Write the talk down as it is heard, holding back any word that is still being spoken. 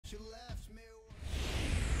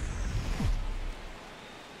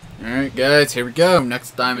Alright guys, here we go.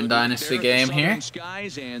 Next Diamond Dynasty game here.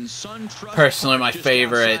 Personally my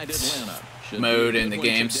favorite mode in the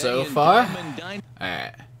game so far.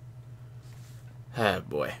 Alright. Oh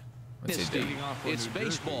boy. What's he doing? It's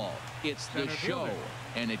baseball. It's the show.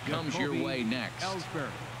 And it comes your way next.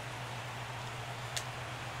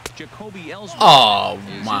 Jacoby Ellsbury. Oh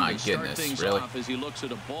my goodness, really? As he looks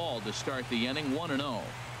at a ball to start the inning, 1-0.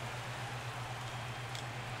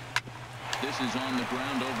 This is on the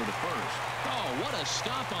ground over to first. Oh, what a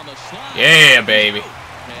stop on the slide. Yeah, baby.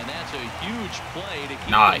 And that's a huge play to keep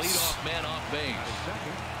the leadoff man off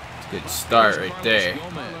base. Good start right there.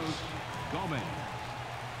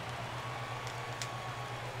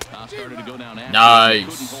 Started to go down after. Nice.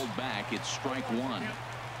 Couldn't hold back. It's strike one.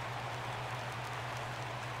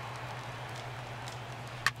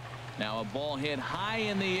 Now a ball hit high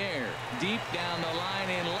in the air, deep down the line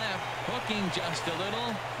in left, hooking just a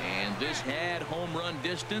little, and this had home run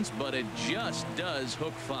distance, but it just does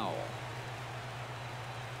hook foul.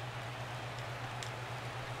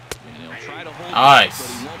 And he'll try to hold it, but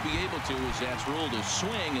he won't be able to, as that's ruled a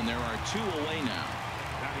swing, and there are two away now.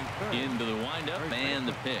 Into the windup and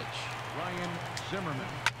the pitch. Ryan Zimmerman.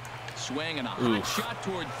 Swing and a hot shot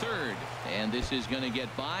toward third. And this is going to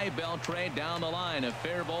get by Beltre down the line. A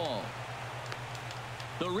fair ball.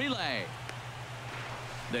 The relay.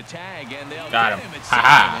 The tag, and they'll get him at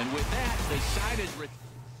second. And with that, the side is...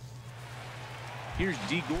 Here's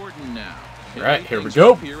D. Gordon now. All right, here we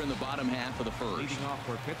go. Here in the bottom half of the first. Leading off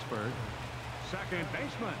for Pittsburgh, second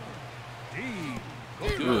baseman, D.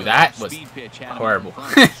 Ooh, that was horrible.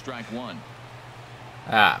 Strike one.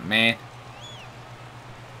 Ah, man.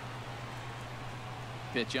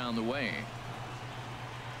 Pitch on the way.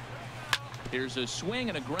 Here's a swing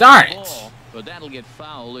and a ground ball, but that'll get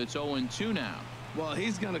foul. It's 0-2 now. Well,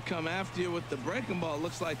 he's going to come after you with the breaking ball.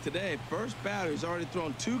 Looks like today, first batter, he's already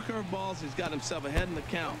thrown 2 curveballs. He's got himself ahead in the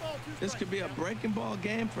count. This could be a breaking ball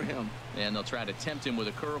game for him. And they'll try to tempt him with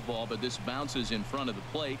a curveball, but this bounces in front of the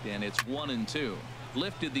plate, and it's 1-2.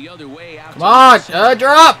 Lifted the other way out. Come on,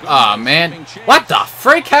 drop. Oh man, what the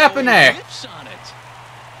freak happened there?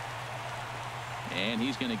 And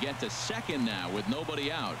he's going to get to second now with nobody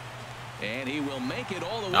out. And he will make it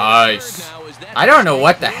all the way. Nice. I don't know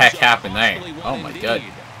what the heck happened there. Oh my god.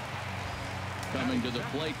 Coming to the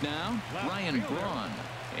plate now, Ryan Braun.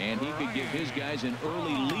 And he could give his guys an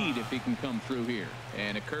early lead if he can come through here.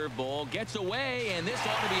 And a curveball gets away, and this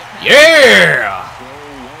ought to be a pass. Yeah!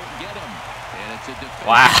 Won't get him. And it's a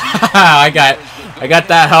wow, I got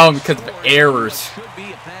that home because of errors. Could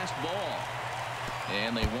be a pass ball.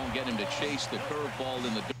 And they won't get him to chase the curveball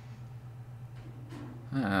in the...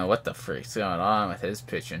 I don't know what the freak's going on with his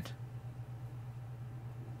pitching.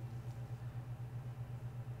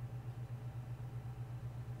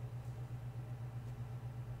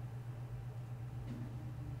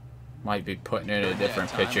 Might be putting in a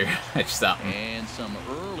different pitcher. It's something. And some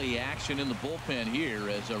early action in the bullpen here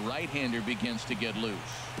as a right-hander begins to get loose.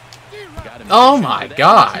 Oh my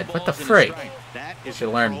god, what the freak? Should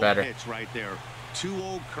learn better. Right there.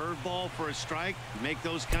 2-0 curveball for a strike. Make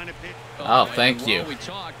those kind of pitch. Oh, thank you.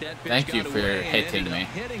 Thank you for hitting me.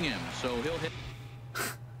 So he'll hit.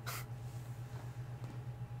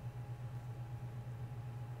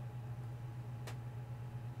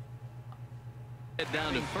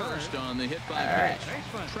 Down to first on the hit by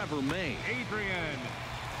pitch. Trevor May.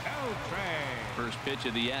 First pitch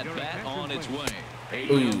of the at-bat on its way.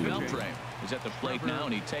 Beltre is at the plate now,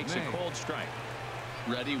 and he takes a cold strike.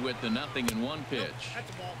 Ready with the 0-1 pitch.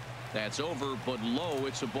 That's over, but low.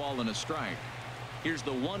 It's a ball and a strike. Here's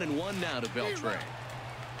the 1-1 now to Beltre.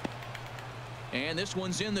 And this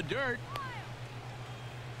one's in the dirt.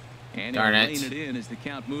 And he'll lane it in as the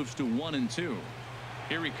count moves to 1-2.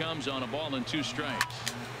 Here he comes on a ball and 2 strikes.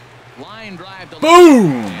 Line drive to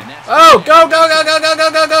boom! Oh, go, go, go, go, go,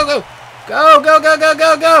 go, go, go, go! Go, go, go, go,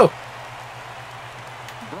 go, go!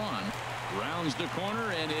 Braun rounds the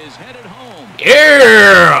corner and is headed home.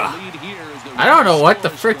 Yeah! I don't know what the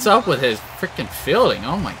frick's up with his freaking fielding.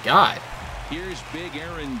 Oh my god. Here's big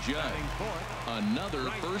Aaron Judge. Another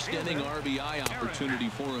first inning RBI opportunity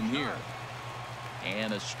for him here.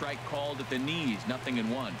 And a strike called at the knees.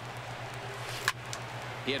 0-1.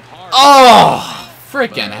 Hit hard. Oh,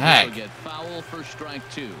 freaking heck. Get foul for strike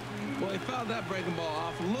 2. Well, he fouled that breaking ball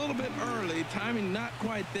off a little bit early. Timing not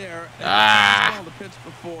quite there. The pitch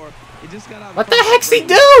before. He just got out. What the heck's he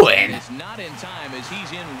doing? It's not in time as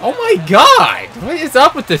he's in. Oh my god. What is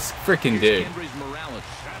up with this freaking dude?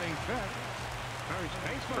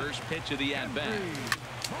 First pitch of the at-bat.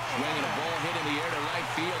 Swinging a ball hit in the air to right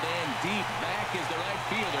field and deep. Back is the right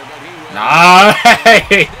fielder, but he will.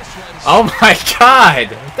 Nice. This one's Oh my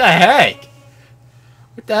god! What the heck?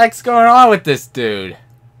 What the heck's going on with this dude?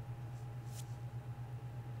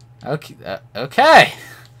 Okay, okay.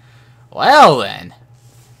 Well then.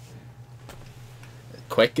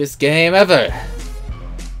 Quickest game ever.